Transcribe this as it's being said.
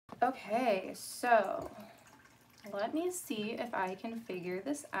Okay, so let me see if I can figure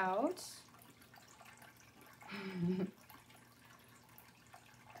this out.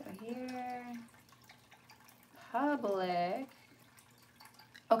 Go here, public.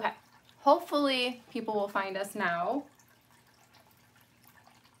 Okay, hopefully people will find us now.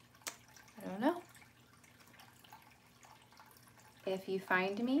 I don't know. If you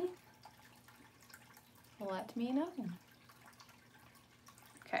find me, let me know.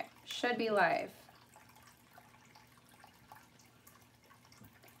 Okay, should be live.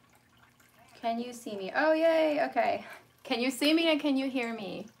 Can you see me? Oh, yay, okay. Can you see me and can you hear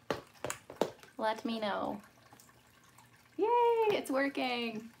me? Let me know. Yay, it's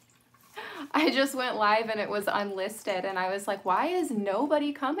working. I just went live and it was unlisted and I was like, why is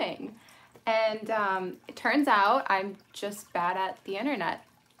nobody coming? And it turns out I'm just bad at the internet.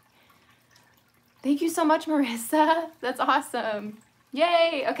 Thank you so much, Marissa. That's awesome.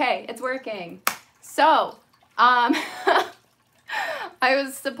 Yay, okay, it's working. So, I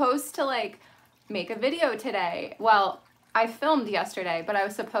was supposed to like make a video today. Well, I filmed yesterday, but I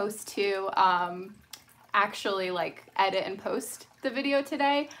was supposed to actually like edit and post the video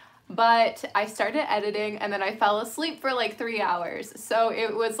today, but I started editing and then I fell asleep for like 3 hours. So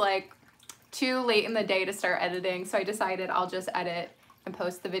it was like too late in the day to start editing. So I decided I'll just edit and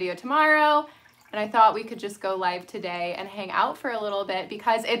post the video tomorrow. And I thought we could just go live today and hang out for a little bit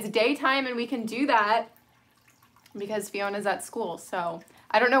because it's daytime and we can do that because Fiona's at school. So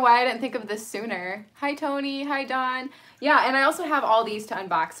I don't know why I didn't think of this sooner. Hi, Tony. Hi, Dawn. Yeah, and I also have all these to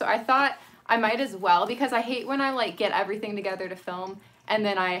unbox. So I thought I might as well because I hate when I like get everything together to film and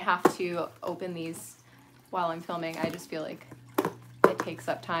then I have to open these while I'm filming. I just feel like it takes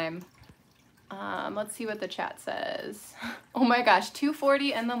up time. Let's see what the chat says. Oh my gosh,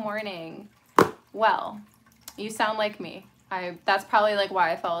 2:40 in the morning. Well, you sound like me. That's probably like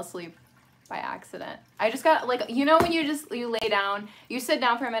why I fell asleep by accident. I just got like, you know when you lay down, you sit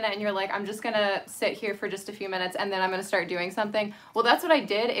down for a minute and you're like, I'm just gonna sit here for just a few minutes and then I'm gonna start doing something. Well, that's what I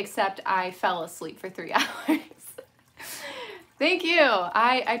did, except I fell asleep for 3 hours. Thank you.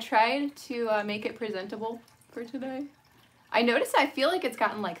 I tried to make it presentable for today. I noticed I feel like it's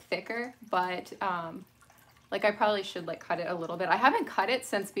gotten like thicker, but like I probably should like cut it a little bit. I haven't cut it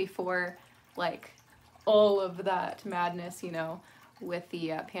since before like all of that madness, you know, with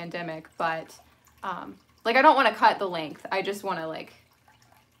the pandemic, but like I don't want to cut the length. I just want to like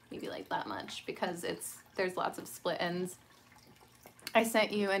maybe like that much because there's lots of split ends. I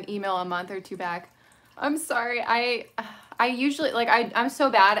sent you an email a month or two back. I'm sorry. I usually like I'm so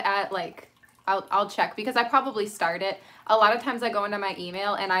bad at like I'll check because I probably start it. A lot of times I go into my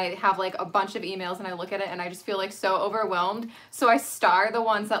email and I have like a bunch of emails and I look at it and I just feel like so overwhelmed. So I star the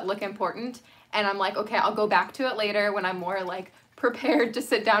ones that look important and I'm like, okay, I'll go back to it later when I'm more like prepared to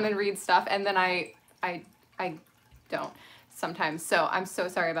sit down and read stuff. And then I don't sometimes. So I'm so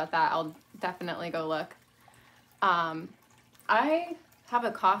sorry about that. I'll definitely go look. I have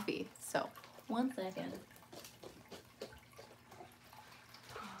a coffee. So 1 second.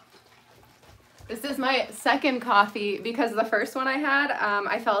 This is my second coffee because the first one I had,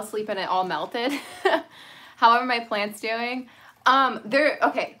 I fell asleep and it all melted. How are my plants doing?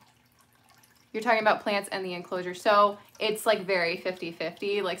 Okay. You're talking about plants and the enclosure. So it's like very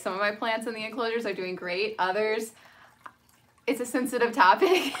 50-50. Like some of my plants in the enclosures are doing great. Others, it's a sensitive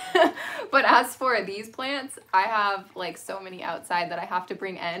topic. But as for these plants, I have like so many outside that I have to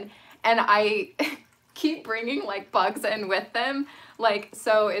bring in. And I keep bringing like bugs in with them. Like,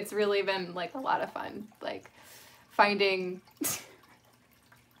 so it's really been like a lot of fun, like finding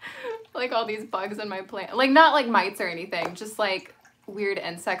like all these bugs in my plant, like not like mites or anything, just like weird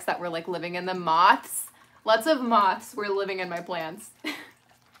insects that were like living in them. Moths, lots of moths were living in my plants.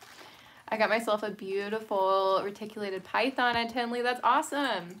 I got myself a beautiful reticulated python at Tinley. That's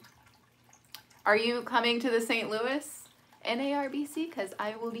awesome. Are you coming to the St. Louis NARBC? Because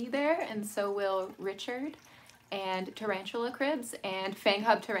I will be there and so will Richard and Tarantula Cribs and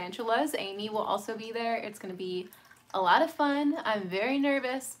Fanghub Tarantulas. Amy will also be there. It's going to be a lot of fun. I'm very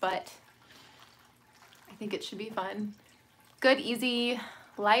nervous, but I think it should be fun. Good, easy,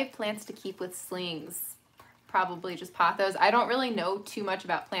 live plants to keep with slings. Probably just pothos. I don't really know too much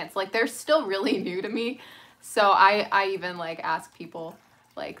about plants. Like, they're still really new to me. So I even, like, ask people,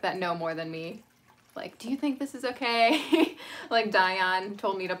 like, that know more than me. Like, do you think this is okay? Like, Dion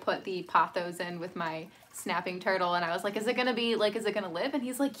told me to put the pothos in with my snapping turtle, and I was like, is it gonna be, like, is it gonna live? And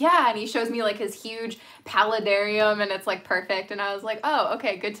he's like, yeah, and he shows me, like, his huge paludarium, and it's, like, perfect, and I was like, oh,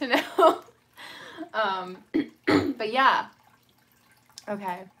 okay, good to know. But yeah.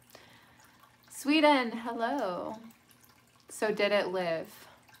 Okay. Sweden, hello. So did it live?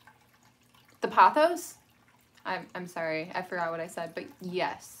 The pothos? I'm sorry, I forgot what I said, but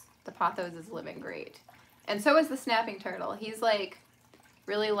yes, the pothos is living great. And so is the snapping turtle. He's like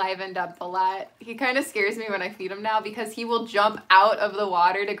really livened up a lot. He kind of scares me when I feed him now because he will jump out of the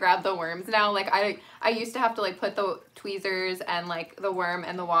water to grab the worms now. Like I used to have to like put the tweezers and like the worm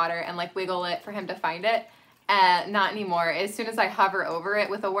in the water and like wiggle it for him to find it. Not anymore. As soon as I hover over it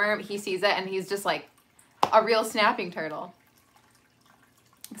with a worm, he sees it and he's just like a real snapping turtle.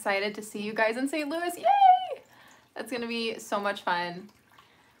 Excited to see you guys in St. Louis. Yay! That's gonna be so much fun.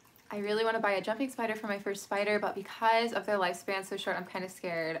 I really want to buy a jumping spider for my first spider, but because of their lifespan so short, I'm kind of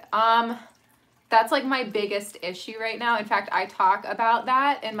scared. That's like my biggest issue right now. In fact, I talk about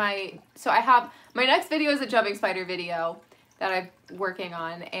that in my, so I have, my next video is a jumping spider video that I'm working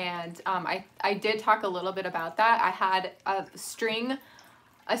on, and I did talk a little bit about that. I had a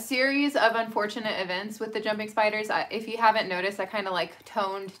series of unfortunate events with the jumping spiders. If you haven't noticed, I kind of like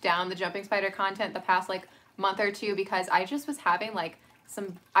toned down the jumping spider content the past like month or two because I just was having like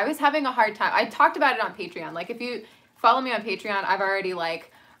I was having a hard time. I talked about it on Patreon. Like if you follow me on Patreon, I've already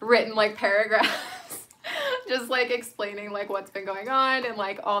like written like paragraphs just like explaining like what's been going on and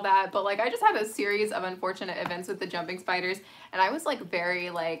like all that. But like I just had a series of unfortunate events with the jumping spiders, and I was like very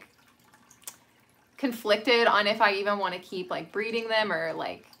like conflicted on if I even want to keep like breeding them or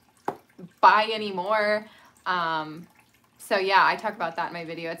like buy any more. So yeah, I talk about that in my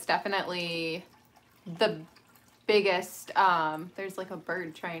video. It's definitely the biggest, there's like a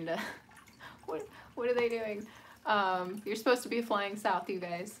bird trying to, what are they doing? You're supposed to be flying south, you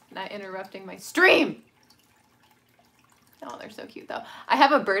guys, not interrupting my stream. Oh, they're so cute though. I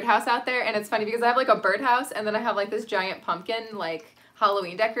have a birdhouse out there, and it's funny because I have like a birdhouse and then I have like this giant pumpkin, like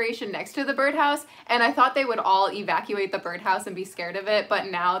Halloween decoration next to the birdhouse, and I thought they would all evacuate the birdhouse and be scared of it, but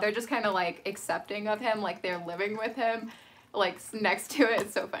now they're just kind of like accepting of him, like they're living with him, like next to it.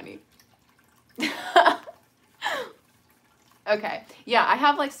 It's so funny. Okay, yeah, I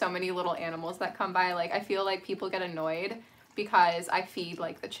have like so many little animals that come by. Like I feel like people get annoyed because I feed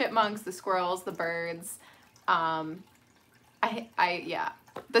like the chipmunks, the squirrels, the birds, yeah,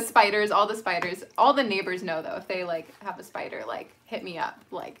 the spiders, all the neighbors know though, if they like have a spider, like hit me up.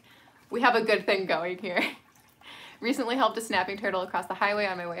 Like we have a good thing going here. Recently helped a snapping turtle across the highway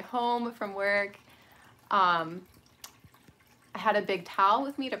on my way home from work. I had a big towel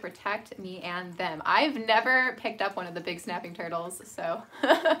with me to protect me and them. I've never picked up one of the big snapping turtles, so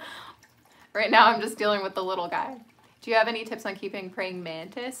right now I'm just dealing with the little guy. Do you have any tips on keeping praying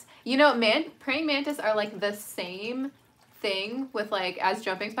mantis? You know, praying mantis are like the same thing with like as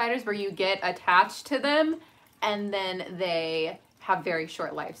jumping spiders, where you get attached to them and then they have very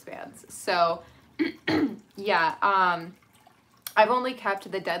short lifespans. So yeah, I've only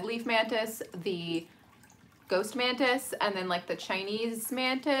kept the dead leaf mantis, the ghost mantis, and then like the Chinese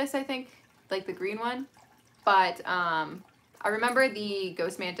mantis, I think, like the green one. But I remember the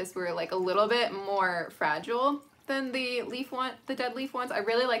ghost mantis were like a little bit more fragile than the dead leaf ones. I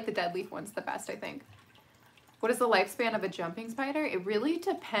really like the dead leaf ones the best, I think. What is the lifespan of a jumping spider? It really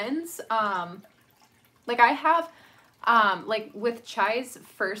depends. Like I have, like with Chai's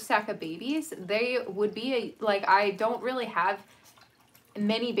first sack of babies, they would be like, I don't really have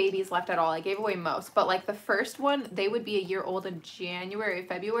many babies left at all. I gave away most, but like the first one, they would be a year old in January,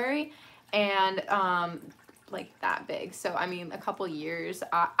 February, and like that big. So I mean, a couple years,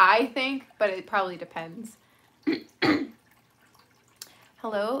 I think, but it probably depends.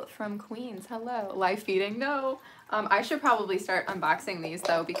 Hello from Queens. Hello. Live feeding? No. I should probably start unboxing these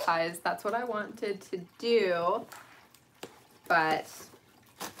though, because that's what I wanted to do. But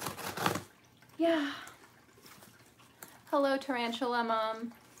yeah. Hello, Tarantula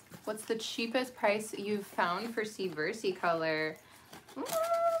Mom. What's the cheapest price you've found for C versicolor? I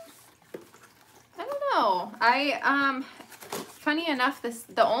don't know. Funny enough,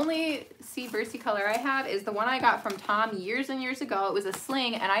 the only C versicolor I have is the one I got from Tom years and years ago. It was a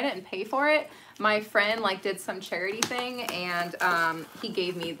sling, and I didn't pay for it. My friend like did some charity thing, and he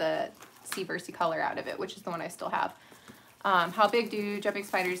gave me the C versicolor out of it, which is the one I still have. How big do jumping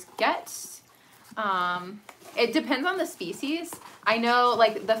spiders get? It depends on the species. I know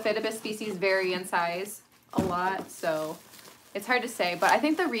like the Phytobis species vary in size a lot, so it's hard to say, but I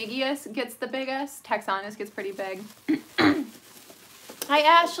think the Regius gets the biggest. Texanus gets pretty big. Hi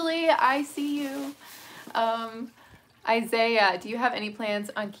Ashley, I see you. Isaiah, do you have any plans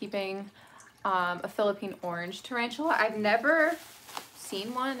on keeping a Philippine orange tarantula? I've never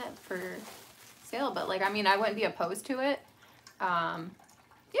seen one for sale, but like, I mean, I wouldn't be opposed to it. Yeah,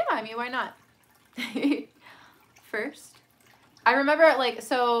 I mean, why not? First I remember like,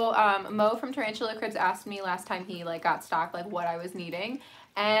 so Mo from Tarantula Cribs asked me last time he like got stock like what I was needing,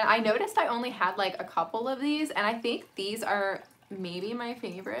 and I noticed I only had like a couple of these, and I think these are maybe my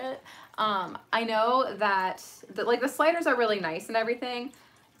favorite. I know that like the sliders are really nice and everything.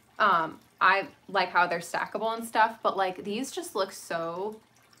 I like how they're stackable and stuff, but like these just look so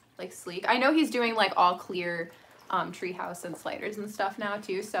like sleek. I know he's doing like all clear treehouse and sliders and stuff now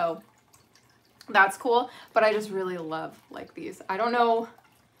too, so that's cool, but I just really love like these. I don't know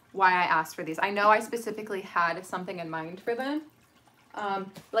why I asked for these. I know I specifically had something in mind for them.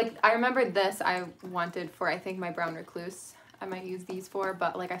 Like I remember this I wanted for, I think, my brown recluse. I might use these for,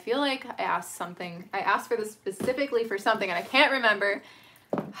 but like I feel like I asked for this specifically for something and I can't remember,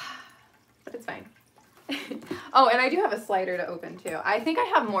 but it's fine. Oh, and I do have a slider to open too. I think I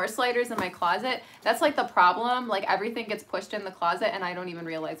have more sliders in my closet. That's like the problem. Like everything gets pushed in the closet and I don't even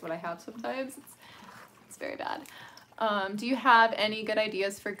realize what I have sometimes. It's very bad. Do you have any good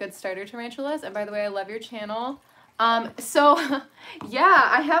ideas for good starter tarantulas? And by the way, I love your channel. So yeah,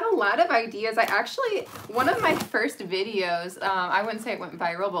 I have a lot of ideas. I actually, one of my first videos, I wouldn't say it went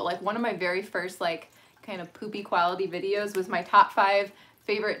viral, but like one of my very first like kind of poopy quality videos was my top 5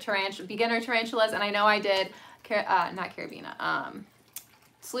 favorite beginner tarantulas, and I know I did, not carabina,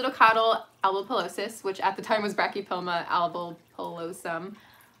 Saludocotyle albipilosus, which at the time was Brachypelma albipilosum,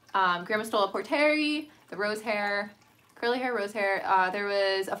 Grammostola porteri, the rose hair, curly hair, rose hair, there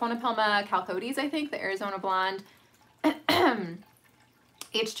was Aphonopelma calcodes, I think, the Arizona blonde,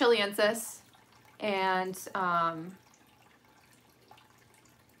 H. chilensis, and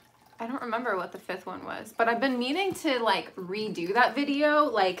I don't remember what the 5th one was, but I've been meaning to like redo that video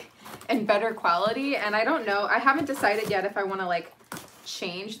like in better quality, and I don't know, I haven't decided yet if I want to like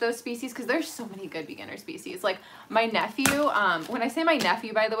change those species because there's so many good beginner species. Like my nephew, when I say my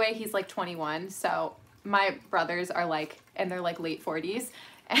nephew, by the way, he's like 21, so my brothers are like in their like late 40s,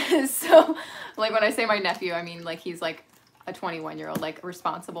 and so like when I say my nephew, I mean like he's like a 21-year-old like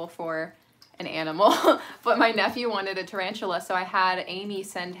responsible for an animal. But my nephew wanted a tarantula, so I had Amy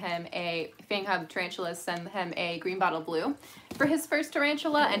send him a Fanghub Tarantulas send him a green bottle blue for his first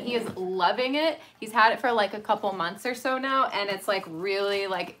tarantula, and he is loving it. He's had it for like a couple months or so now, and it's like really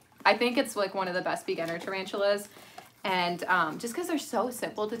like, I think it's like one of the best beginner tarantulas, and just because they're so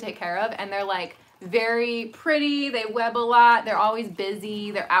simple to take care of, and they're like very pretty, they web a lot, they're always busy,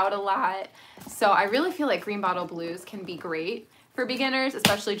 they're out a lot, so I really feel like green bottle blues can be great for beginners,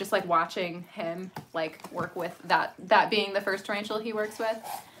 especially just like watching him like work with that being the first tarantula he works with.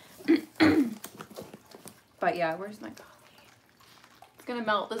 But yeah, where's my coffee? It's gonna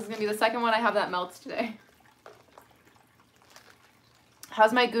melt. This is gonna be the second one I have that melts today.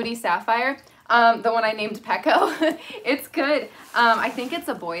 How's my Goody Sapphire? The one I named Pecco. It's good. I think it's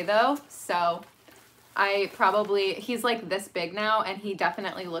a boy though, so he's like this big now, and he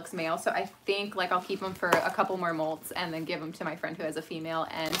definitely looks male, so I think like I'll keep him for a couple more molts and then give him to my friend who has a female.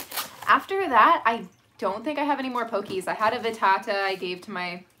 And after that, I don't think I have any more pokies. I had a Vittata I gave to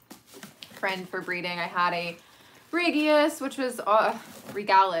my friend for breeding. I had a Regius, which was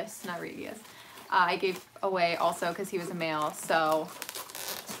Regalis, not Regius. I gave away also because he was a male, so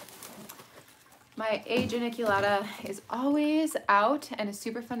my A. geniculata is always out and is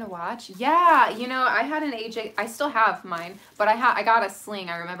super fun to watch. Yeah, you know, I had an AJ, I still have mine, but I got a sling.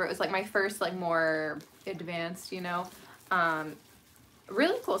 I remember it was like my first like more advanced, you know,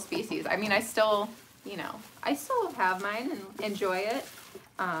 really cool species. I mean, I still, you know, I still have mine and enjoy it.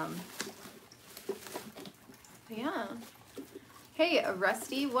 Yeah. Hey,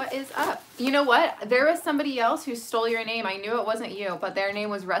 Rusty, what is up? You know what? There was somebody else who stole your name. I knew it wasn't you, but their name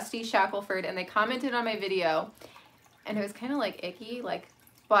was Rusty Shackelford, and they commented on my video, and it was kind of like icky, like,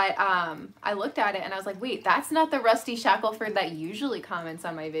 but I looked at it and I was like, wait, that's not the Rusty Shackelford that usually comments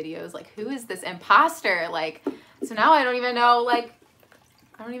on my videos. Like, who is this imposter? Like, so now I don't even know, like,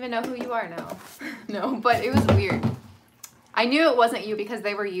 I don't even know who you are now. No, but it was weird. I knew it wasn't you because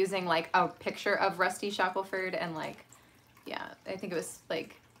they were using like a picture of Rusty Shackelford, and like, yeah, I think it was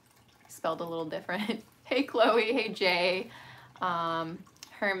like spelled a little different. Hey Chloe, hey Jay,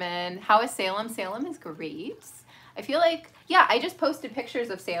 Herman. How is Salem? Salem is great. I feel like, yeah, I just posted pictures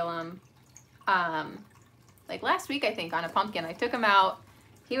of Salem like last week, I think, on a pumpkin. I took him out.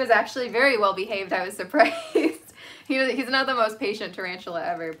 He was actually very well behaved. I was surprised. He's not the most patient tarantula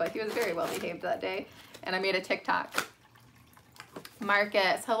ever, but he was very well behaved that day. And I made a TikTok.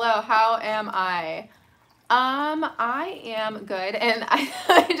 Marcus, hello, how am I? I am good, and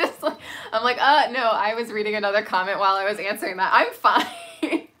I'm like, no, I was reading another comment while I was answering that. I'm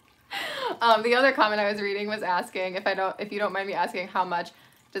fine. The other comment I was reading was asking, if you don't mind me asking, how much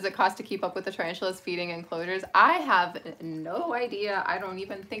Does it cost to keep up with the tarantulas feeding enclosures? I have no idea. I don't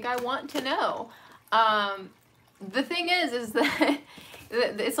even think I want to know. The thing is that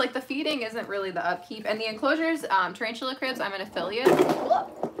it's like the feeding isn't really the upkeep, and the enclosures, Tarantula Cribs, I'm an affiliate.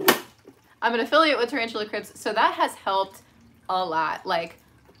 I'm an affiliate with Tarantula Cribs, so that has helped a lot, like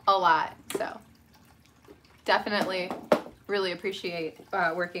a lot. So definitely really appreciate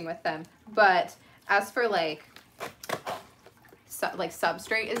working with them. But as for like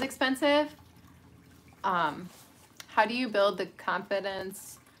substrate is expensive. How do you build the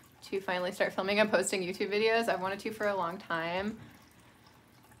confidence to finally start filming and posting YouTube videos? I've wanted to for a long time,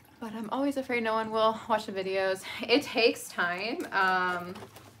 but I'm always afraid no one will watch the videos. It takes time.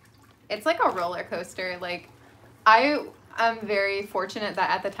 It's like a roller coaster. Like, I'm very fortunate that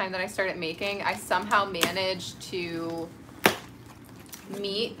at the time that I started making, I somehow managed to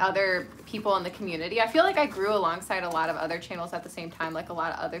meet other people in the community. I feel like I grew alongside a lot of other channels at the same time. Like, a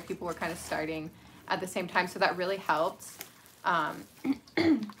lot of other people were kind of starting at the same time, so that really helped.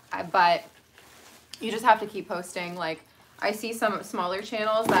 But you just have to keep posting. Like, I see some smaller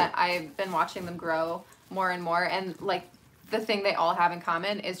channels that I've been watching them grow more and more, and like the thing they all have in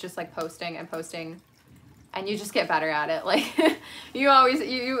common is just like posting and posting, and you just get better at it. Like, you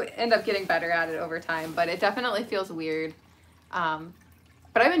end up getting better at it over time, but it definitely feels weird.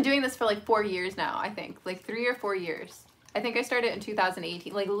 But I've been doing this for like 4 years now, I think, like 3 or 4 years. I think I started in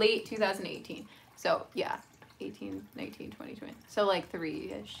 2018, like late 2018. So yeah, 18, 19, 20, 20. So like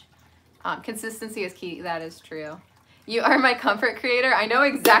 3-ish. Consistency is key. That is true. You are my comfort creator. I know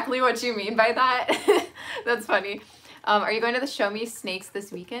exactly what you mean by that. That's funny. Are you going to the Show Me Snakes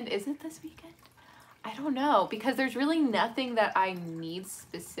this weekend? Is it this weekend? I don't know, because there's really nothing that I need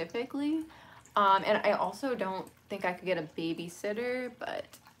specifically. And I also don't think I could get a babysitter, but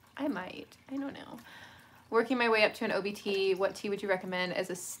I might. I don't know. Working my way up to an OBT, what tea would you recommend as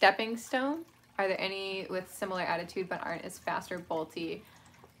a stepping stone? Are there any with similar attitude but aren't as fast or bolty?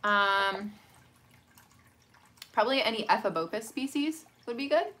 Probably any Ephabopus species would be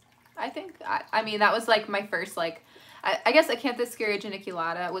good, I think. I mean, that was like my first, like, I guess Acanthus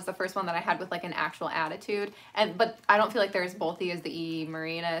scirogeniculata was the first one that I had with like an actual attitude. But I don't feel like they're as bolty as the E.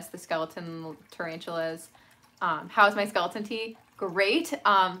 marinus, the skeleton tarantulas. How's my skeleton tea? Great.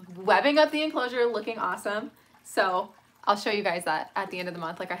 Webbing up the enclosure, looking awesome. So I'll show you guys that at the end of the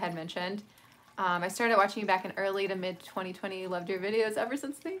month, like I had mentioned. I started watching you back in early to mid 2020. Loved your videos ever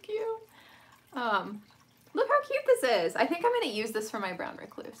since. Thank you. Look how cute this is. I think I'm going to use this for my brown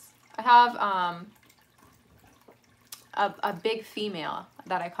recluse. I have a big female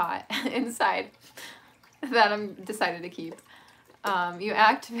that I caught inside that I'm decided to keep. You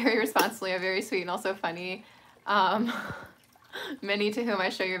act very responsibly, are very sweet and also funny. Many to whom I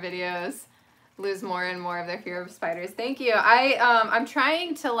show your videos lose more and more of their fear of spiders. Thank you. I'm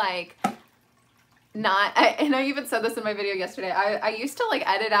trying to like not, and I even said this in my video yesterday. I used to like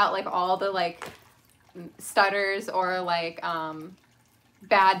edit out like all the like stutters or like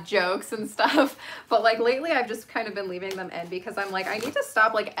bad jokes and stuff, but like lately I've just kind of been leaving them in because I'm like, I need to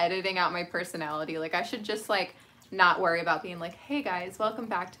stop like editing out my personality. Like, I should just like not worry about being like, hey guys, welcome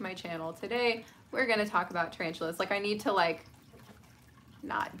back to my channel. Today we're gonna talk about tarantulas. Like, I need to like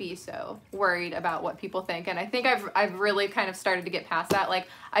not be so worried about what people think, and I think I've really kind of started to get past that. Like,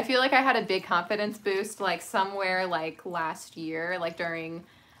 I feel like I had a big confidence boost like somewhere like last year, like during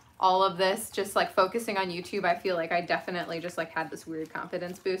all of this, just like focusing on YouTube. I feel like I definitely just like had this weird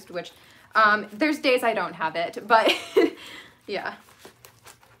confidence boost, which there's days I don't have it, but yeah.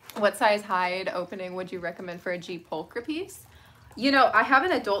 What size hide opening would you recommend for a G pulchra piece? You know, I have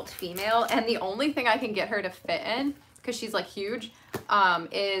an adult female, and the only thing I can get her to fit in, because she's like huge,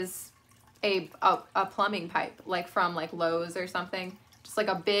 is a plumbing pipe, like from like Lowe's or something. Just like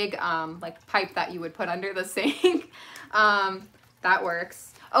a big like pipe that you would put under the sink. That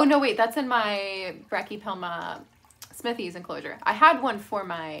works. Oh no, wait, that's in my Brachypelma Smithies enclosure. I had one for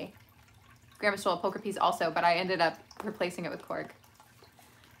my Grammostola pulchra piece also, but I ended up replacing it with cork.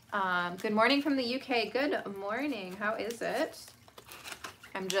 Good morning from the UK. Good morning. How is it?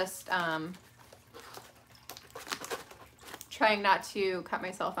 I'm just trying not to cut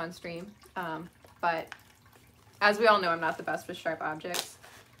myself on stream, but as we all know, I'm not the best with sharp objects.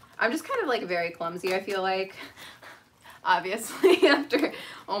 I'm just kind of like very clumsy, I feel like. Obviously, after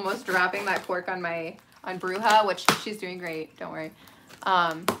almost dropping that cork on Bruja, which she's doing great, don't worry.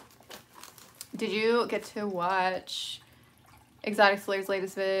 Did you get to watch Exotic Slayer's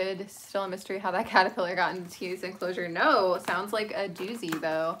latest vid? Still a mystery how that caterpillar got into T's enclosure. No, sounds like a doozy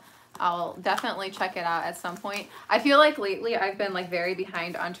though. I'll definitely check it out at some point. I feel like lately I've been like very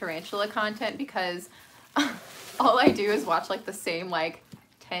behind on tarantula content because all I do is watch like the same like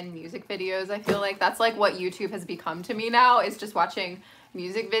 10 music videos. I feel like that's like what YouTube has become to me now, is just watching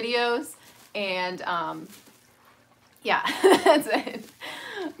music videos. And yeah, that's it.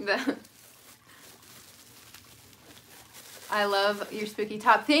 I love your spooky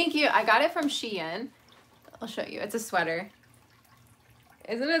top. Thank you. I got it from Shein. I'll show you. It's a sweater.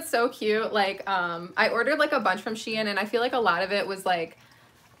 Isn't it so cute? Like, I ordered like a bunch from Shein, and I feel like a lot of it was like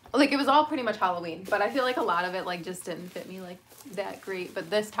it was all pretty much Halloween, but I feel like a lot of it like just didn't fit me like that great. But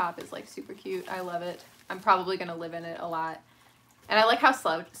this top is like super cute. I love it. I'm probably gonna live in it a lot. And I like how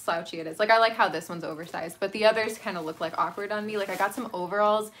slouchy it is. Like, I like how this one's oversized, but the others kind of look like awkward on me. Like, I got some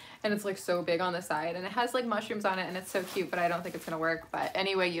overalls and it's like so big on the side, and it has like mushrooms on it, and it's so cute, but I don't think it's gonna work. But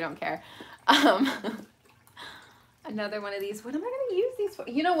anyway, you don't care. Another one of these. What am I gonna use these for?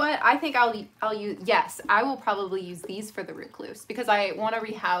 You know what? I think I'll use, yes, I will probably use these for the recluse, because I want to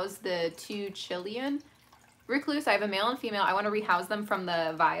rehouse the 2 Chilean recluse. I have a male and female. I want to rehouse them from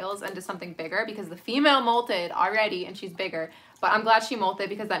the vials into something bigger, because the female molted already and she's bigger. But I'm glad she molted,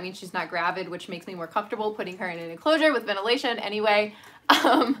 because that means she's not gravid, which makes me more comfortable putting her in an enclosure with ventilation anyway.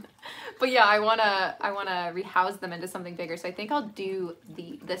 But yeah, I wanna rehouse them into something bigger. So I think I'll do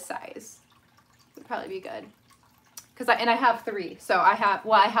this size. Would probably be good. And I have 3. So I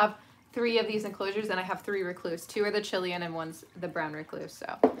have 3 of these enclosures, and I have 3 recluse. 2 are the Chilean and 1's the brown recluse.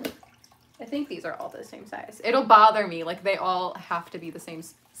 So I think these are all the same size. It'll bother me, like they all have to be the same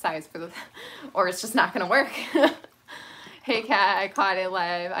size for the, or it's just not gonna work. Hey Kat, I caught it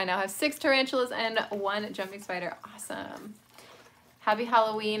live. I now have 6 tarantulas and 1 jumping spider. Awesome. Happy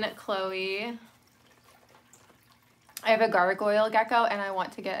Halloween, Chloe. I have a gargoyle gecko, and I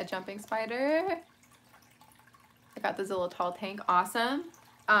want to get a jumping spider. I got this little tall tank. Awesome.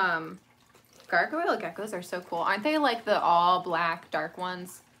 Gargoyle geckos are so cool. Aren't they like the all black dark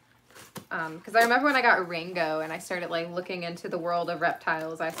ones? Because I remember when I got Ringo and I started like looking into the world of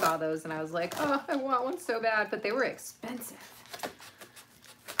reptiles, I saw those and I was like, oh, I want one so bad, but they were expensive.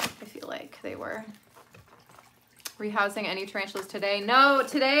 I feel like they were. Rehousing any tarantulas today? No,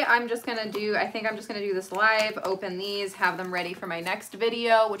 today I'm just gonna do, I think I'm just gonna do this live, open these, have them ready for my next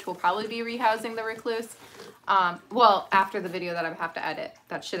video, which will probably be rehousing the recluse. Well, after the video that I have to edit,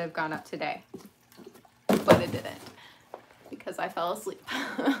 that should have gone up today, but it didn't, because I fell asleep.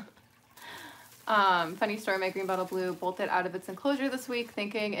 Funny story, my green bottle blue bolted out of its enclosure this week,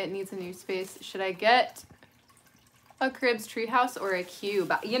 thinking it needs a new space. Should I get a cribs treehouse or a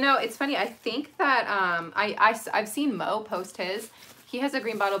cube? You know, it's funny, I think that, I've seen Mo post his. He has a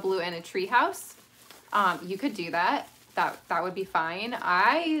green bottle blue and a treehouse. You could do that. That would be fine.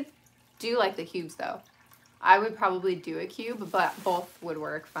 I do like the cubes though. I would probably do a cube, but both would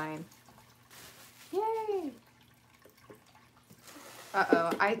work fine. Yay!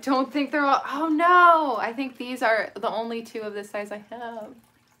 Uh-oh, I don't think they're all, oh no! I think these are the only 2 of this size I have.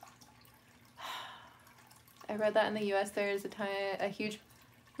 I read that in the US there is a huge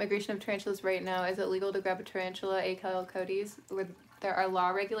migration of tarantulas right now. Is it legal to grab a tarantula, ACAL codes, where there are law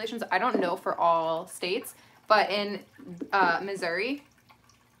regulations? I don't know for all states, but in Missouri,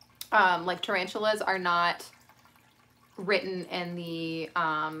 like tarantulas are not written in the,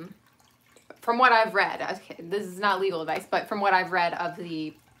 from what I've read, okay, this is not legal advice, but from what I've read of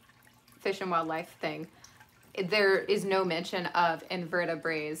the Fish and Wildlife thing, there is no mention of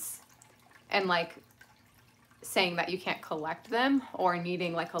invertebrates and like saying that you can't collect them or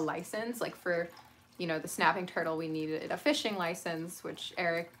needing like a license. Like for, you know, the snapping turtle, we needed a fishing license, which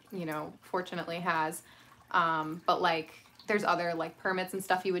Eric, you know, fortunately has. But like there's other like permits and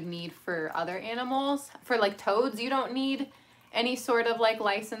stuff you would need for other animals. For like toads, you don't need any sort of like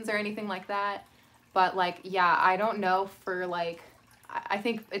license or anything like that. But like, yeah, I don't know for like, I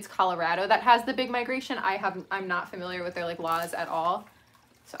think it's Colorado that has the big migration. I'm not familiar with their like laws at all,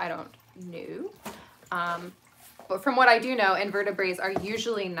 so I don't know. But from what I do know, invertebrates are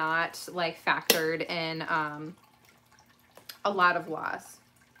usually not like factored in a lot of laws,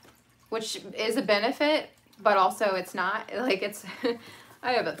 which is a benefit, but also it's not. Like it's,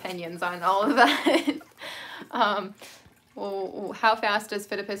 I have opinions on all of that. Well, how fast does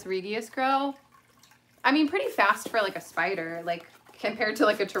Phidippus regius grow? I mean, pretty fast for like a spider, like compared to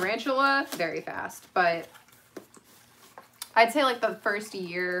like a tarantula, very fast. But I'd say like the first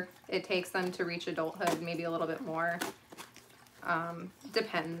year it takes them to reach adulthood, maybe a little bit more.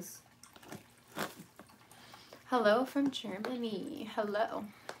 Depends. Hello from Germany. Hello.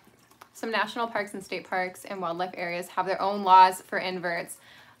 Some national parks and state parks and wildlife areas have their own laws for inverts.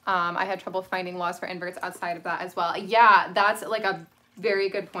 I had trouble finding laws for inverts outside of that as well. Yeah, that's like a very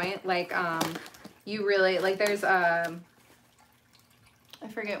good point. Like, you really, like there's, I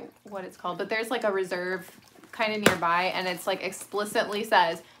forget what it's called, but there's like a reserve kind of nearby, and it's like explicitly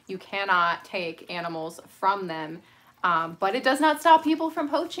says you cannot take animals from them, but it does not stop people from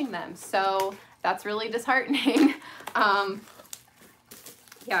poaching them. So that's really disheartening.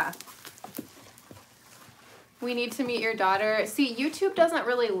 Yeah. We need to meet your daughter. See, YouTube doesn't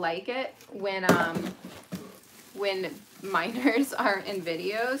really like it when minors are in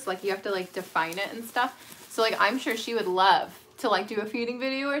videos. Like, you have to like define it and stuff. So like, I'm sure she would love to like do a feeding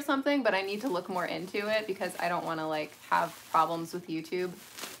video or something, but I need to look more into it because I don't want to like have problems with YouTube.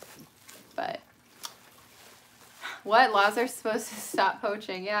 But what laws are supposed to stop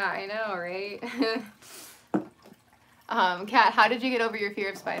poaching? Yeah, I know, right? Kat, how did you get over your fear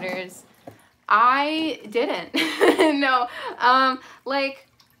of spiders? I didn't. No, like,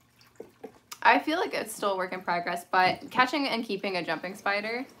 I feel like it's still a work in progress, but catching and keeping a jumping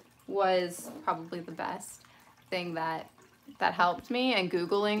spider was probably the best thing that helped me, and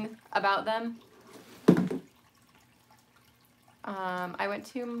Googling about them. I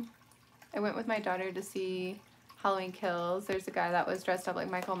went with my daughter to see Halloween Kills. There's a guy that was dressed up like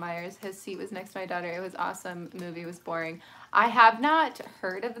Michael Myers. His seat was next to my daughter. It was awesome. Movie was boring. I have not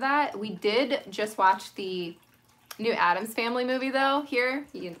heard of that. We did just watch the new Addams Family movie though here.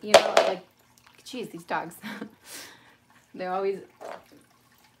 You know, like, geez, these dogs. They're always...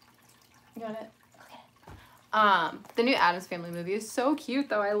 You got it? Okay. The new Addams Family movie is so cute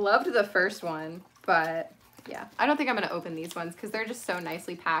though. I loved the first one, but yeah. I don't think I'm going to open these ones because they're just so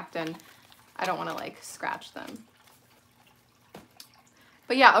nicely packed and I don't want to like scratch them.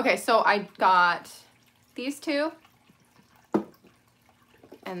 But yeah, okay, so I got these two.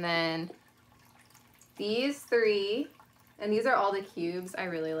 And then these three. And these are all the cubes. I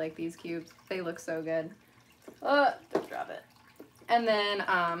really like these cubes. They look so good. Oh, don't drop it. And then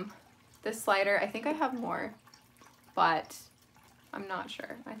this slider, I think I have more, but I'm not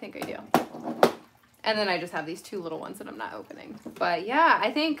sure. I think I do. And then I just have these two little ones that I'm not opening. But yeah,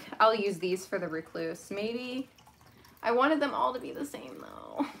 I think I'll use these for the recluse. Maybe. I wanted them all to be the same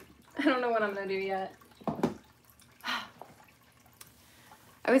though. I don't know what I'm gonna do yet.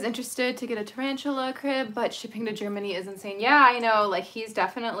 I was interested to get a tarantula crib, but shipping to Germany is insane. Yeah, I know, like he's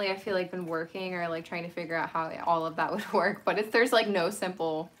definitely, I feel like, been working or like trying to figure out how all of that would work, but there's like no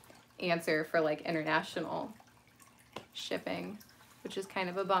simple answer for like international shipping, which is kind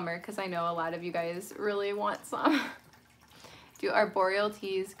of a bummer because I know a lot of you guys really want some. Do arboreal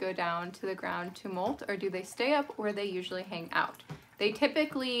teas go down to the ground to molt, or do they stay up where they usually hang out? They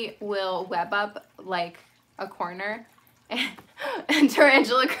typically will web up like a corner. And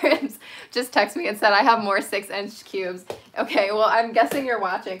Tarantula Cribs just texted me and said, I have more 6-inch cubes. Okay, well, I'm guessing you're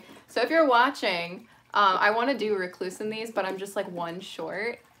watching. So if you're watching, I want to do recluse in these, but I'm just like one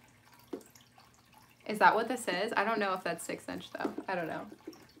short. Is that what this is? I don't know if that's 6-inch though. I don't know.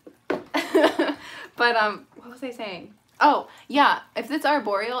 But what was I saying? Oh, yeah, if it's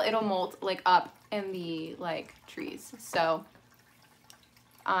arboreal, it'll molt like up in the like trees. So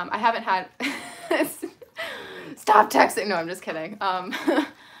I haven't had... Stop texting. No, I'm just kidding.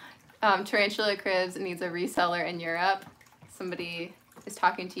 Tarantula Cribs needs a reseller in Europe. Somebody is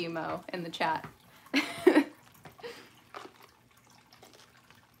talking to you, Mo, in the chat.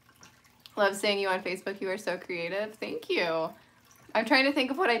 Love seeing you on Facebook. You are so creative. Thank you. I'm trying to think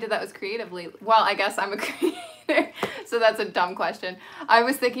of what I did that was creatively. Well, I guess I'm a creator, so that's a dumb question. I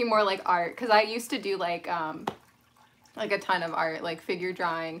was thinking more like art, because I used to do like a ton of art, like figure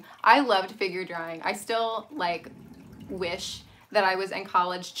drawing. I loved figure drawing. I still like wish that I was in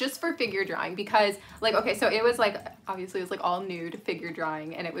college just for figure drawing, because like, okay, so it was like, obviously it was like all nude figure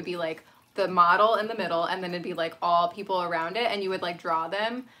drawing, and it would be like the model in the middle, and then it'd be like all people around it, and you would like draw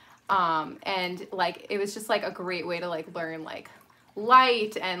them. And like, it was just like a great way to like learn like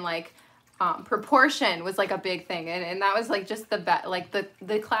light and like proportion was like a big thing. And that was like just the best, like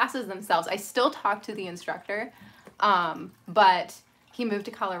the classes themselves. I still talk to the instructor. But he moved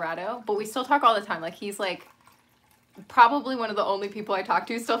to Colorado, but we still talk all the time. Like, he's like probably one of the only people I talk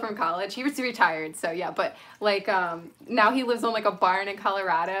to still from college. He was retired, so yeah, but like now he lives on like a barn in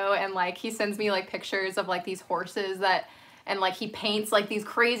Colorado, and like he sends me like pictures of like these horses that, and like he paints like these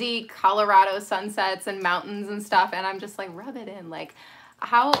crazy Colorado sunsets and mountains and stuff, and I'm just like, rub it in. Like,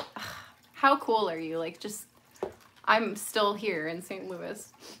 how cool are you? Like, just, I'm still here in St.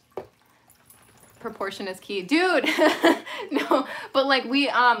 Louis. Proportion is key, dude. No, but like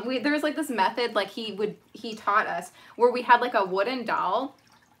there was like this method, like he taught us, where we had like a wooden doll,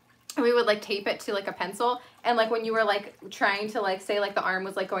 and we would like tape it to like a pencil, and like when you were like trying to like say like the arm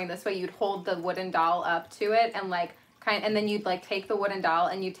was like going this way, you'd hold the wooden doll up to it, and like and then you'd like take the wooden doll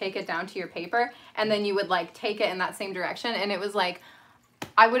and you take it down to your paper, and then you would like take it in that same direction, and it was like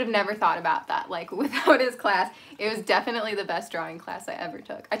I would have never thought about that. Like, without his class, it was definitely the best drawing class I ever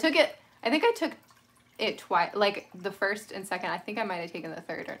took. I think I took it twice, like the first and second. I think I might have taken the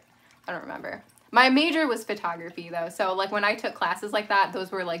third, or I don't remember. My major was photography though, so like when I took classes like that,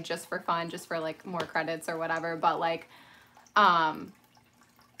 those were like just for fun, just for like more credits or whatever, but like,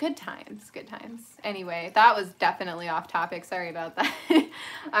 good times, good times. Anyway, that was definitely off topic, sorry about that.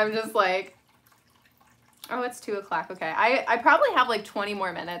 I'm just like, oh, it's 2 o'clock, okay. I probably have like 20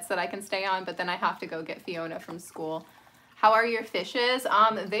 more minutes that I can stay on, but then I have to go get Fiona from school. How are your fishes?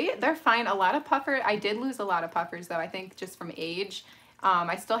 They're fine. A lot of puffer. I did lose a lot of puffers though, I think just from age.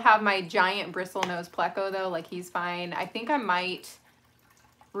 I still have my giant bristlenose pleco though, like he's fine. I think I might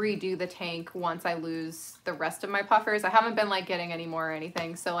redo the tank once I lose the rest of my puffers. I haven't been like getting any more or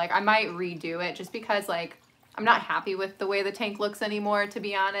anything, so like I might redo it just because like I'm not happy with the way the tank looks anymore, to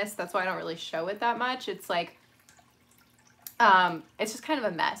be honest. That's why I don't really show it that much. It's like, it's just kind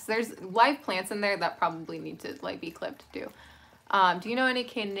of a mess. There's live plants in there that probably need to like be clipped too. Do you know any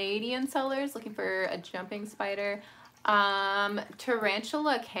Canadian sellers looking for a jumping spider?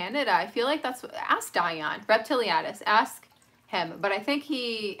 Tarantula Canada. I feel like that's, ask Dion. Reptiliatus. Ask him. But I think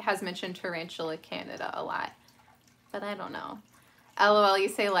he has mentioned Tarantula Canada a lot. But I don't know. LOL, you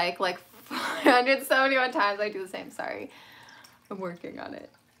say like 471 times. I do the same. Sorry. I'm working on it.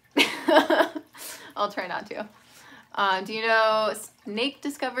 I'll try not to. Do you know Snake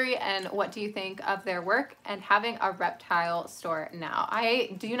Discovery, and what do you think of their work and having a reptile store now?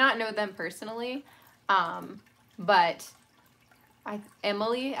 I do not know them personally, but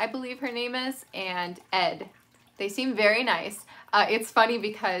Emily, I believe her name is, and Ed, they seem very nice. It's funny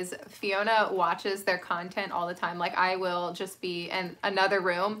because Fiona watches their content all the time. Like I will just be in another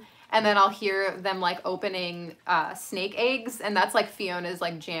room and then I'll hear them like opening snake eggs, and that's like Fiona's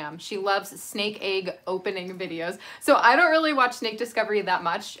like jam. She loves snake egg opening videos. So I don't really watch Snake Discovery that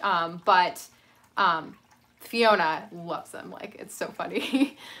much, but Fiona loves them. Like it's so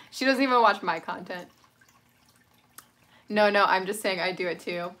funny. She doesn't even watch my content. No, I'm just saying I do it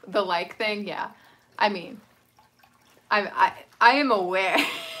too. The like thing, yeah. I mean, I am aware,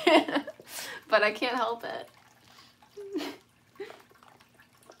 but I can't help it.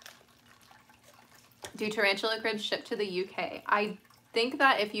 Do tarantula cribs ship to the UK? I think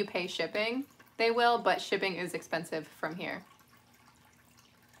that if you pay shipping, they will, but shipping is expensive from here.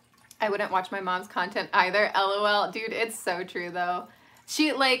 I wouldn't watch my mom's content either. LOL. Dude, it's so true though.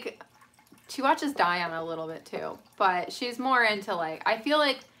 She watches Dion a little bit too, but she's more into like, I feel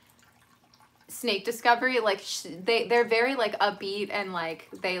like Snake Discovery, like they're very like upbeat and like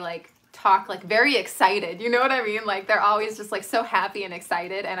they like talk like very excited, you know what I mean? Like they're always just like so happy and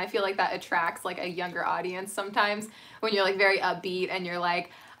excited, and I feel like that attracts like a younger audience sometimes when you're like very upbeat and you're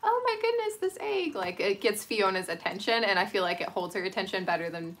like, oh my goodness, this egg, like it gets Fiona's attention, and I feel like it holds her attention better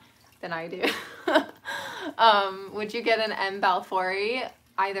than I do. Would you get an M. balfouri,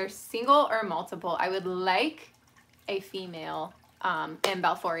 either single or multiple? I would like a female M.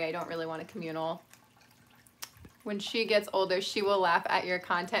 balfouri. I don't really want a communal. When she gets older, she will laugh at your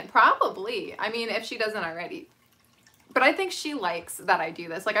content. Probably. I mean, if she doesn't already. But I think she likes that I do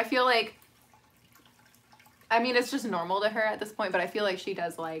this. Like, I feel like, I mean, it's just normal to her at this point, but I feel like she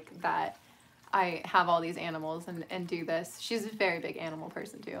does like that I have all these animals and do this. She's a very big animal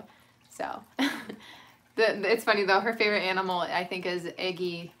person too. So, it's funny though, her favorite animal I think is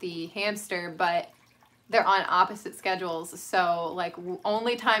Iggy the hamster, but they're on opposite schedules, so like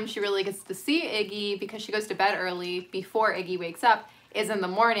only time she really gets to see Iggy, because she goes to bed early before Iggy wakes up, is in the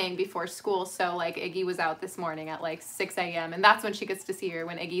morning before school. So like Iggy was out this morning at like 6 a.m. and that's when she gets to see her,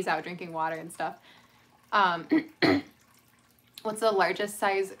 when Iggy's out drinking water and stuff. What's the largest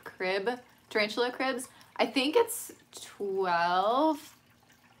size crib? Tarantula cribs? I think it's 12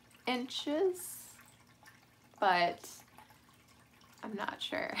 inches, but I'm not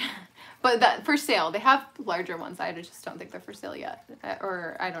sure. But that for sale, they have larger ones. I just don't think they're for sale yet,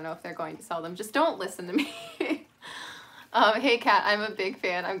 or I don't know if they're going to sell them. Just don't listen to me. Hey Kat, I'm a big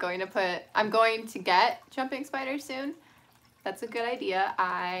fan. I'm going to get jumping spiders soon. That's a good idea.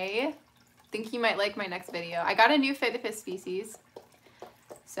 I think you might like my next video. I got a new Phytophis species,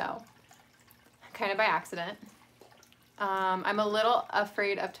 so kind of by accident. I'm a little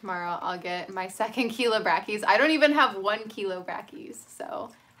afraid of tomorrow. I'll get my 2nd kilo brackies. I don't even have 1 kilo brackies,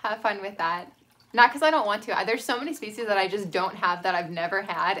 so have fun with that. Not because I don't want to. There's so many species that I just don't have, that I've never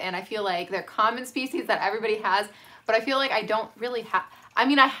had, and I feel like they're common species that everybody has, but I feel like I don't really have, I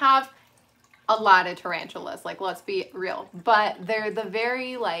mean, I have a lot of tarantulas, like let's be real, but they're the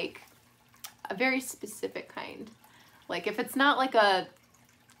very like, a very specific kind. Like if it's not like a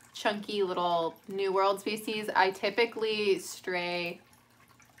chunky little New World species, I typically stray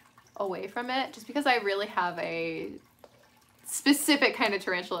away from it just because I really have a specific kind of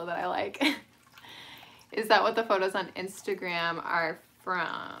tarantula that I like. Is that what the photos on Instagram are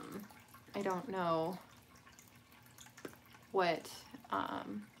from? I don't know what,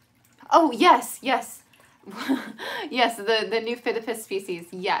 oh, yes, yes. Yes, the new Phidippus species,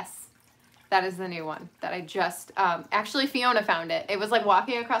 yes. That is the new one that I just, actually Fiona found it. It was like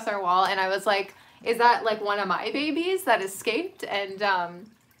walking across our wall and I was like, is that like one of my babies that escaped? And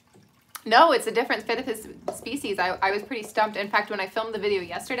no, it's a different Phidippus species. I was pretty stumped. In fact, when I filmed the video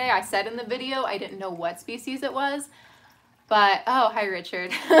yesterday, I said in the video I didn't know what species it was. But, oh, hi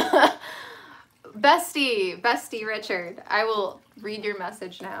Richard. Bestie Richard. I will read your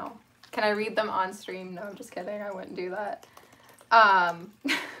message now. Can I read them on stream? No, I'm just kidding. I wouldn't do that.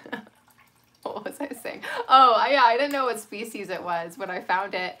 What was I saying? Oh, yeah, I didn't know what species it was when I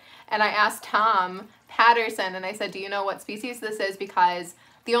found it. And I asked Tom Patterson, and I said, do you know what species this is? Because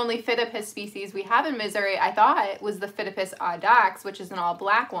the only Phidippus species we have in Missouri, I thought, was the Phidippus audax, which is an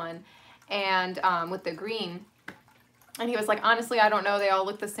all-black one, and with the green. And he was like, honestly, I don't know. They all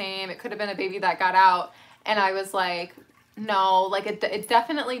look the same. It could have been a baby that got out. And I was like, no, like it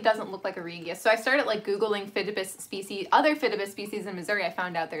definitely doesn't look like a Regius. So I started like Googling Phidippus species, other Phidippus species in Missouri. I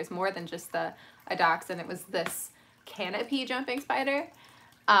found out there's more than just the audax, and it was this canopy jumping spider.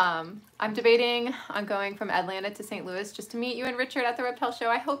 I'm debating on going from Atlanta to St. Louis just to meet you and Richard at the Reptile Show.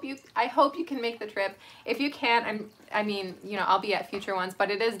 I hope you can make the trip. If you can't, I mean, you know, I'll be at future ones, but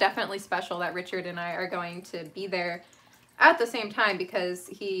it is definitely special that Richard and I are going to be there at the same time because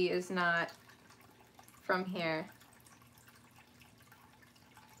he is not from here.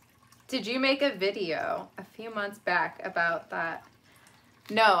 Did you make a video a few months back about that?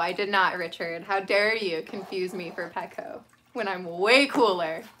 No, I did not, Richard. How dare you confuse me for Petco when I'm way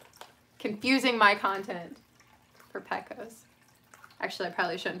cooler. Confusing my content for Petcos. Actually, I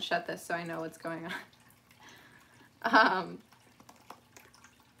probably shouldn't shut this so I know what's going on.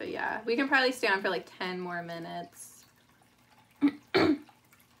 But yeah, we can probably stay on for like 10 more minutes.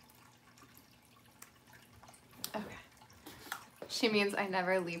 Okay. She means I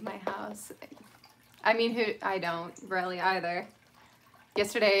never leave my house. I mean, I don't really either.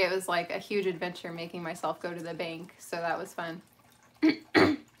 Yesterday it was like a huge adventure making myself go to the bank, so that was fun.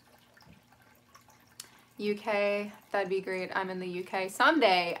 UK, that'd be great. I'm in the UK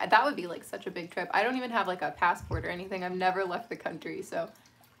someday. That would be like such a big trip. I don't even have like a passport or anything. I've never left the country, so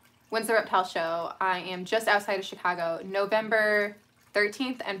when's the Reptile Show? I am just outside of Chicago, November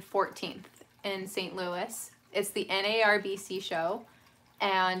 13th and 14th in St. Louis. It's the NARBC show,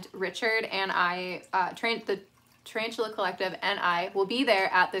 and Richard and I, the Tarantula Collective and I will be there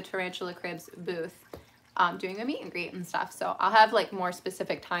at the Tarantula Cribs booth doing a meet and greet and stuff. So I'll have like more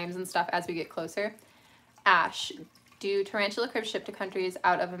specific times and stuff as we get closer. Ash, do Tarantula Cribs ship to countries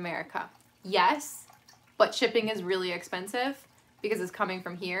out of America? Yes, but shipping is really expensive because it's coming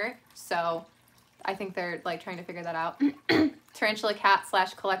from here. So I think they're like trying to figure that out. Tarantula Kat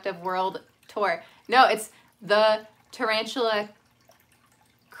 / Collective World Tour. No, it's the Tarantula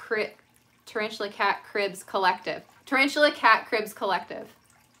Kat Cribs Collective. Tarantula Kat Cribs Collective.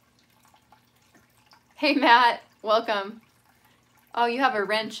 Hey Matt, welcome. Oh, you have a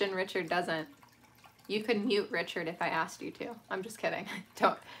wrench and Richard doesn't. You could mute Richard if I asked you to. I'm just kidding.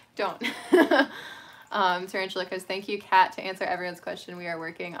 Don't. Tarantula goes, thank you, Kat, to answer everyone's question. We are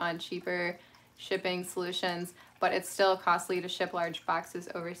working on cheaper shipping solutions, but it's still costly to ship large boxes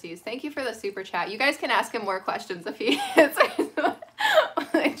overseas. Thank you for the super chat. You guys can ask him more questions if he answers.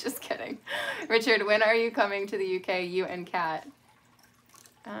 Just kidding. Richard, when are you coming to the UK, you and Kat?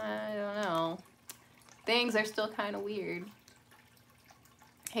 I don't know. Things are still kind of weird.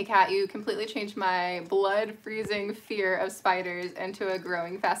 Hey Kat, you completely changed my blood-freezing fear of spiders into a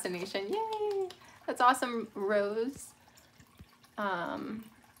growing fascination. Yay! That's awesome, Rose.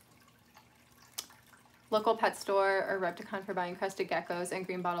 Local pet store or Repticon for buying crested geckos and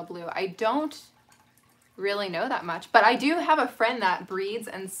green bottle blue. I don't really know that much, but I do have a friend that breeds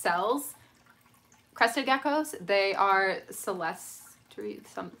and sells crested geckos. They are celestial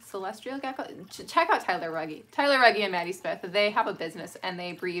gecko. Check out Tyler Ruggie and Maddie Smith. They have a business and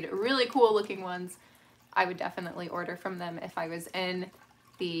they breed really cool looking ones. I would definitely order from them if I was in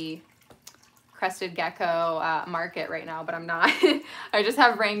the crested gecko market right now, but I'm not. I just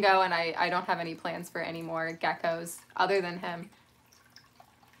have Rango and I don't have any plans for any more geckos other than him.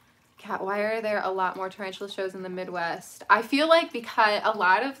 Kat, why are there a lot more tarantula shows in the Midwest? I feel like because a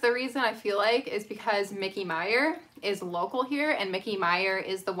lot of the reason I feel like is because Mickey Meyer is local here, and Mickey Meyer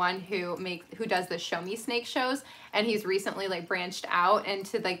is the one who does the Show Me Snake shows, and he's recently like branched out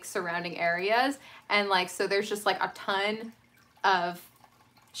into like surrounding areas, and like so there's just like a ton of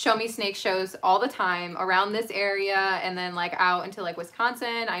show me snake shows all the time around this area and then like out into like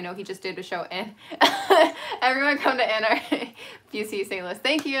Wisconsin. I know he just did a show in everyone come to NR BC St. Louis.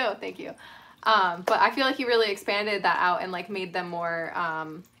 Thank you. Thank you. But I feel like he really expanded that out and like made them more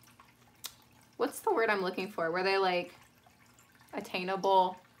what's the word I'm looking for? Were they like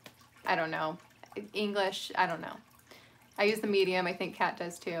attainable? I don't know. English, I don't know. I use the medium. I think Kat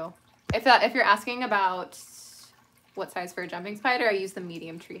does too. If you're asking about what size for a jumping spider, I use the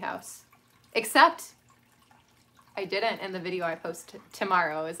medium treehouse. Except I didn't in the video I post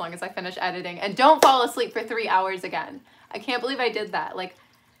tomorrow, as long as I finish editing. And don't fall asleep for 3 hours again. I can't believe I did that. Like,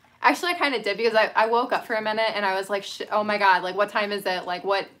 actually I kind of did, because I woke up for a minute and I was like, oh my God, like what time is it? Like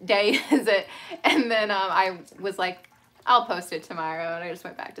what day is it? And then I was like, I'll post it tomorrow, and I just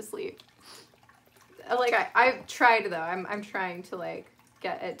went back to sleep. Like I tried though. I'm trying to like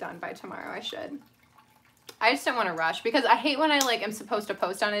get it done by tomorrow. I should. I just don't want to rush, because I hate when I like am supposed to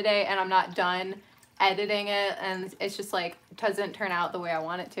post on a day and I'm not done editing it and it's just like doesn't turn out the way I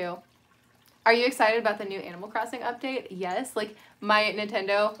want it to. Are you excited about the new Animal Crossing update? Yes, like my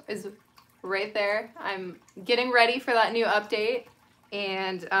Nintendo is right there. I'm getting ready for that new update,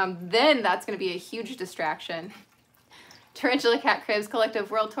 and then that's going to be a huge distraction. Tarantula Kat Cribs Collective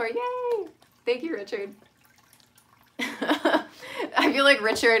World Tour, yay! Thank you, Richard. I feel like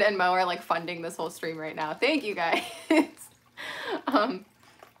Richard and Mo are like funding this whole stream right now. Thank you guys. I'm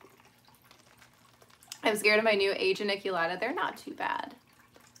scared of my new Ageniculata. They're not too bad.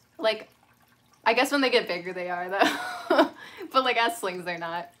 Like, I guess when they get bigger they are though. But like as slings they're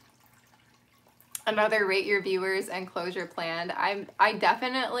not. Another rate your viewers and closure planned. I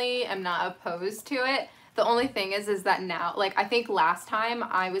definitely am not opposed to it. The only thing is that now, like I think last time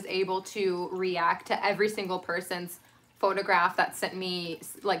I was able to react to every single person's photograph that sent me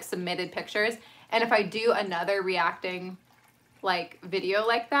like submitted pictures, and if I do another reacting like video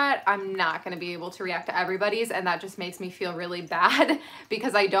like that, I'm not going to be able to react to everybody's, and that just makes me feel really bad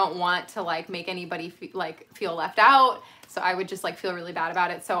because I don't want to like make anybody feel left out. So I would just like feel really bad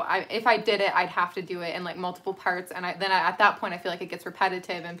about it. So if I did it, I'd have to do it in like multiple parts, and then at that point I feel like it gets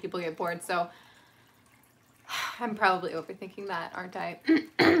repetitive and people get bored. So I'm probably overthinking that, aren't I?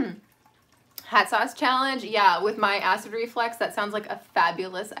 Hot sauce challenge, yeah, with my acid reflux, that sounds like a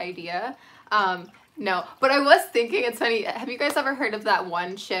fabulous idea. No, but I was thinking, it's funny, have you guys ever heard of that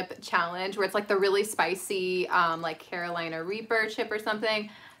one chip challenge where it's like the really spicy, like Carolina Reaper chip or something?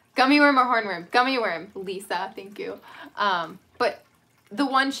 Gummy worm or hornworm? Gummy worm, Lisa, thank you. But the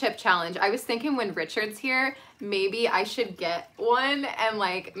one chip challenge, I was thinking when Richard's here, maybe I should get one, and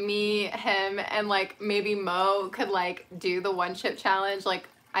like me, him, and like maybe Mo could like do the one chip challenge. Like,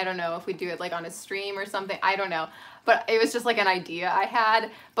 I don't know if we do it like on a stream or something, I don't know. But it was just like an idea I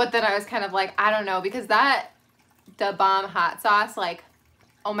had. But then I was kind of like, I don't know, because that Da Bomb hot sauce, like,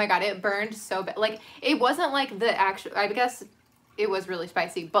 oh my God, it burned so bad. Like, it wasn't like the actual, I guess it was really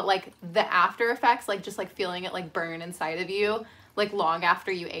spicy, but like the after effects, like just like feeling it like burn inside of you, like long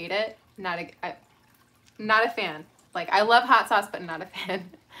after you ate it. Not a fan. Like, I love hot sauce, but not a fan.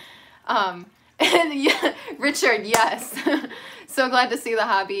 And yeah, Richard, yes. So glad to see the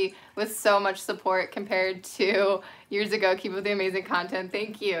hobby with so much support compared to years ago. Keep up the amazing content.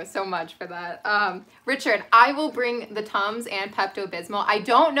 Thank you so much for that. Richard, I will bring the Tums and Pepto-Bismol. I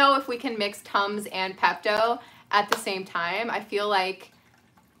don't know if we can mix Tums and Pepto at the same time. I feel like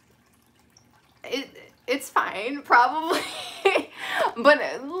it's fine, probably.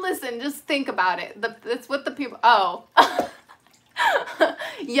 But listen, just think about it. That's what the people, oh.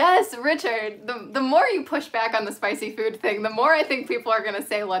 Yes, Richard, the more you push back on the spicy food thing, the more I think people are going to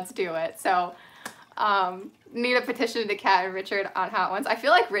say, let's do it. So, need a petition to Kat and Richard on hot ones. I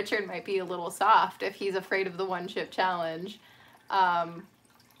feel like Richard might be a little soft if he's afraid of the one chip challenge.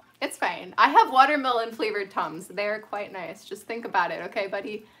 It's fine. I have watermelon flavored Tums. They're quite nice. Just think about it, okay,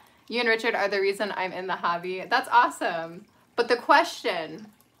 buddy? You and Richard are the reason I'm in the hobby. That's awesome. But the question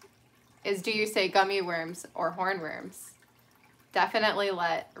is, do you say gummy worms or hornworms? Definitely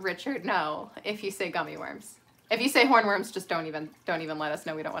let Richard know if you say gummy worms. If you say hornworms, just don't even let us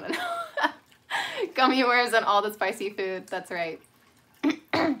know. We don't want to know. Gummy worms and all the spicy food. That's right.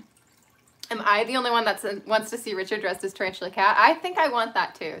 Am I the only one that wants to see Richard dressed as Tarantula Kat? I think I want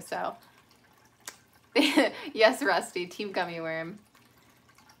that too. So yes, Rusty, team gummy worm.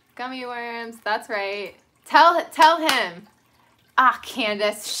 Gummy worms. That's right. Tell him. Ah,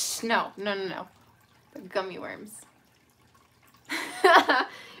 Candace. Shh, no. The gummy worms.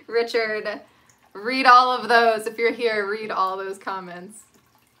 Richard, read all of those. If you're here, read all those comments.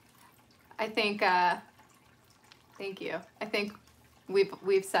 I think, thank you. I think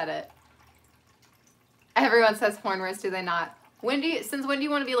we've said it. Everyone says hornworms, do they not? Since when do you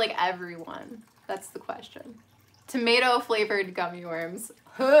want to be like everyone? That's the question. Tomato flavored gummy worms.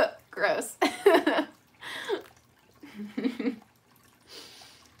 Huh, gross.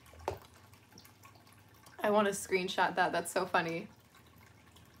 I want to screenshot that. That's so funny.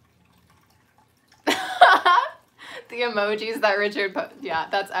 The emojis that Richard put. Yeah,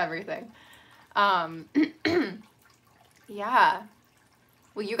 that's everything. Yeah.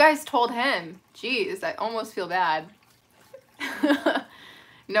 Well, you guys told him. Jeez, I almost feel bad.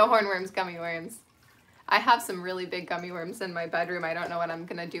 No hornworms, gummy worms. I have some really big gummy worms in my bedroom. I don't know what I'm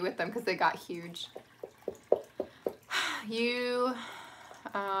gonna do with them because they got huge.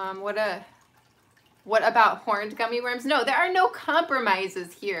 What about horned gummy worms? No, there are no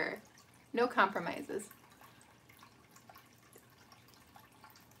compromises here. No compromises.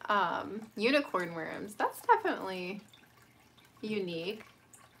 Unicorn worms. That's definitely unique.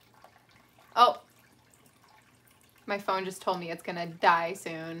 Oh, my phone just told me it's gonna die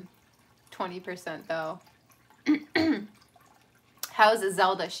soon. 20% though. How's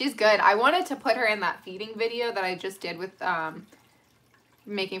Zelda? She's good. I wanted to put her in that feeding video that I just did with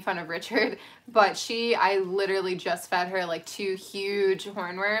making fun of Richard, but I literally just fed her like 2 huge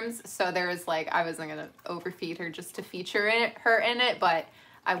hornworms, so there was like, I wasn't gonna overfeed her just to feature her in it, but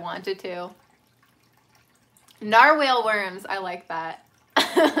I wanted to. Narwhal worms, I like that.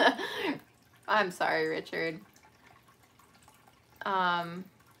 I'm sorry, Richard. But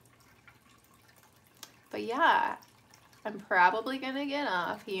yeah, I'm probably gonna get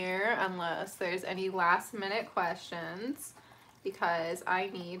off here unless there's any last minute questions, because I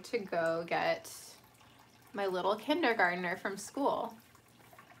need to go get my little kindergartner from school.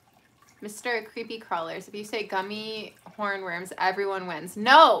 Mr. Creepy Crawlers, if you say gummy hornworms, everyone wins.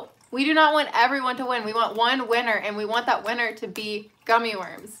 No, we do not want everyone to win. We want one winner, and we want that winner to be gummy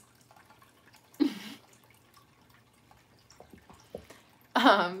worms.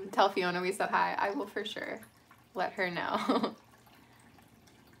 Tell Fiona we said hi. I will for sure let her know.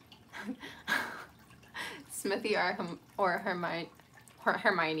 Smithy or Hermione.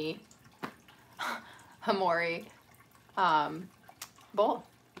 Hamori. Both.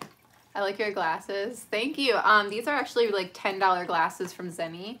 I like your glasses. Thank you. These are actually like $10 glasses from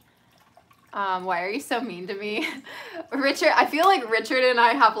Zenny. Why are you so mean to me? Richard, I feel like Richard and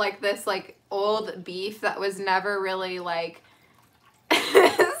I have like this like old beef that was never really like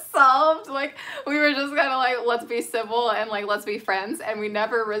solved. Like we were just kind of like, let's be civil and like let's be friends, and we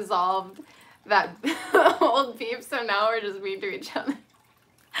never resolved that old beef, so now we're just mean to each other.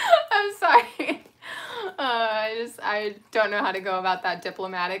 I'm sorry. I don't know how to go about that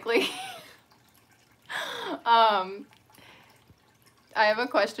diplomatically. I have a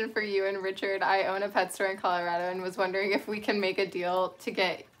question for you and Richard. I own a pet store in Colorado and was wondering if we can make a deal to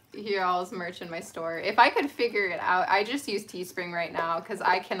get y'all's merch in my store. If I could figure it out. I just use Teespring right now because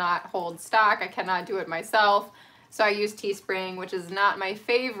I cannot hold stock. I cannot do it myself. So I use Teespring, which is not my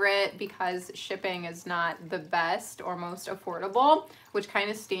favorite because shipping is not the best or most affordable, which kind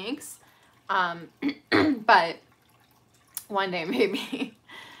of stinks. But one day maybe.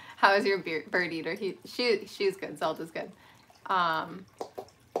 How is your bird eater? She's good. Zelda's good.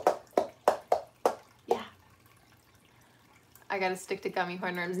 Yeah. I gotta stick to gummy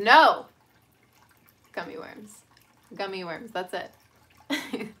hornworms. No! Gummy worms. Gummy worms. That's it.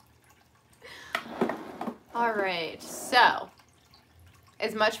 All right. So,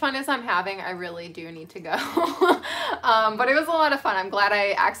 as much fun as I'm having, I really do need to go. But it was a lot of fun. I'm glad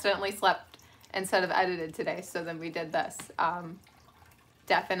I accidentally slept instead of edited today. So then we did this.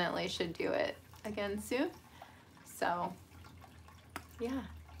 Definitely should do it again soon. So, yeah.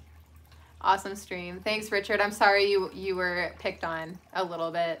 Awesome stream. Thanks, Richard. I'm sorry you were picked on a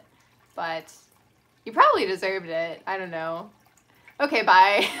little bit, but you probably deserved it. I don't know. Okay,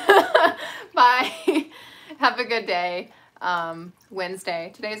 bye. Bye. Have a good day.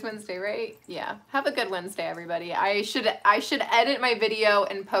 Wednesday. Today's Wednesday, right? Yeah. Have a good Wednesday, everybody. I should edit my video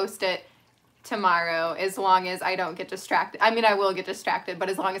and post it tomorrow as long as I don't get distracted. I mean, I will get distracted, but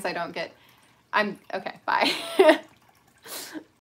as long as I don't get... okay, bye.